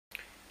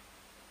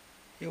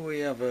Here we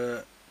have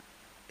a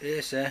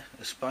Acer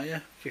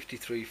Aspire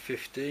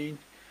 5315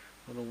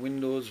 on a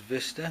Windows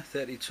Vista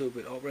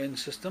 32-bit operating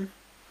system,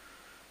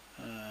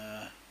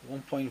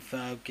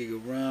 1.5 gig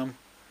of RAM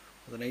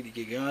with an 80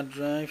 gig hard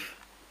drive.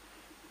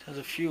 It has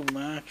a few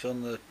marks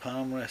on the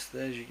palm rest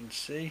there, as you can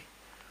see.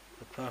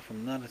 Apart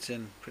from that, it's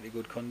in pretty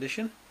good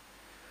condition.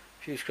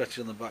 A few scratches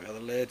on the back of the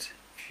lid,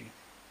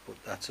 but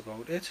that's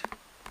about it.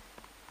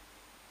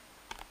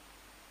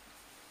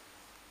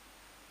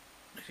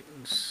 As you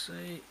can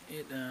see,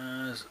 it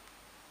has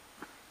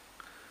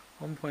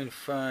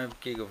 1.5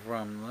 gig of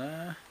RAM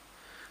there,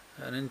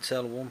 an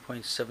Intel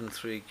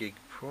 1.73 gig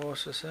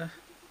processor,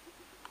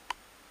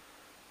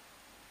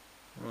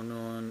 run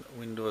on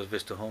Windows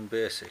Vista Home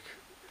Basic,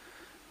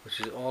 which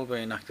is all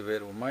being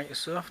activated with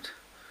Microsoft.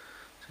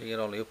 So you get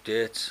all the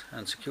updates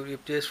and security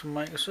updates from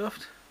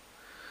Microsoft.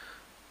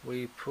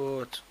 We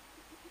put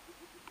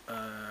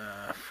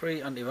a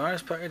free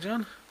antivirus package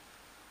on,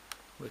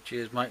 which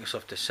is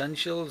Microsoft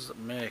Essentials, that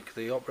make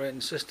the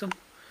operating system.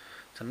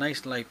 It's a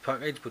nice light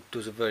package but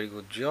does a very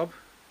good job.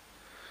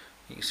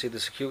 You can see the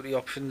security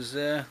options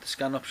there, the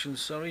scan options,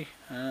 sorry,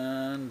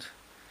 and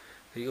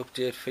the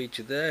update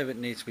feature there if it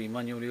needs to be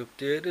manually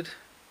updated.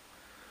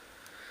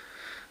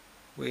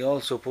 We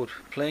also put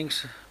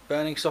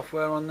burning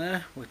software on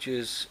there, which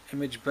is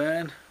Image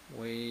Burn.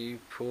 We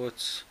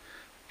put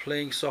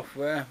playing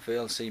software,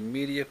 VLC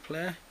Media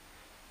Player,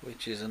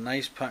 which is a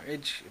nice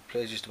package. It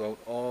plays just about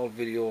all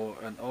video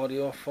and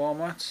audio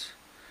formats.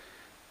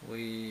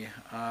 We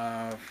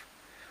have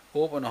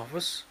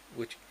OpenOffice,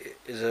 which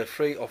is a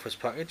free Office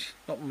package,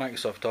 not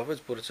Microsoft Office,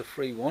 but it's a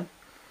free one.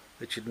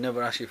 It should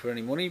never ask you for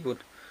any money, but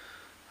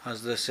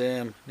has the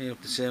same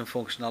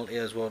functionality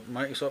as what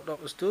Microsoft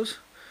Office does.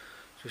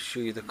 Just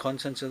show you the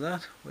contents of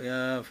that. We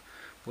have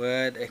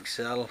Word,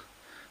 Excel,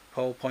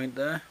 PowerPoint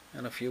there,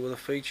 and a few other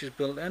features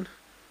built in.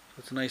 So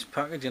it's a nice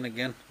package, and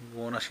again,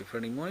 we won't ask you for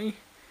any money.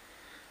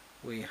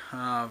 We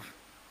have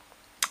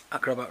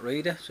Acrobat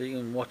Reader, so you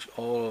can watch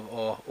all of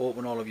or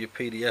open all of your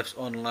PDFs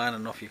online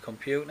and off your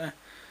computer.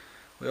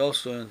 We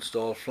also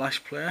install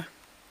Flash Player.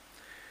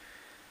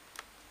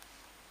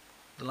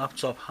 The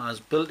laptop has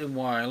built-in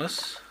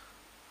wireless.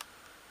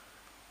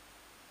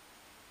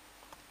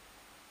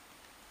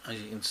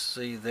 As you can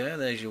see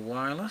there's your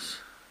wireless,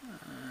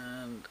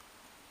 and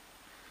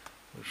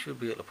we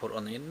should be able to put it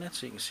on the internet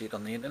so you can see it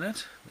on the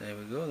internet. There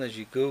we go, there's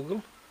your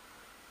Google,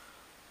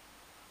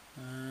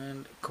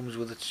 and it comes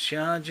with its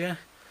charger,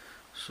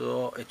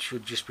 so it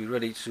should just be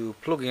ready to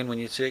plug in when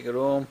you take it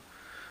home,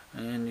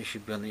 and you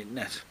should be on the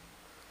internet.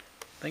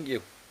 Thank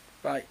you,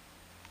 bye.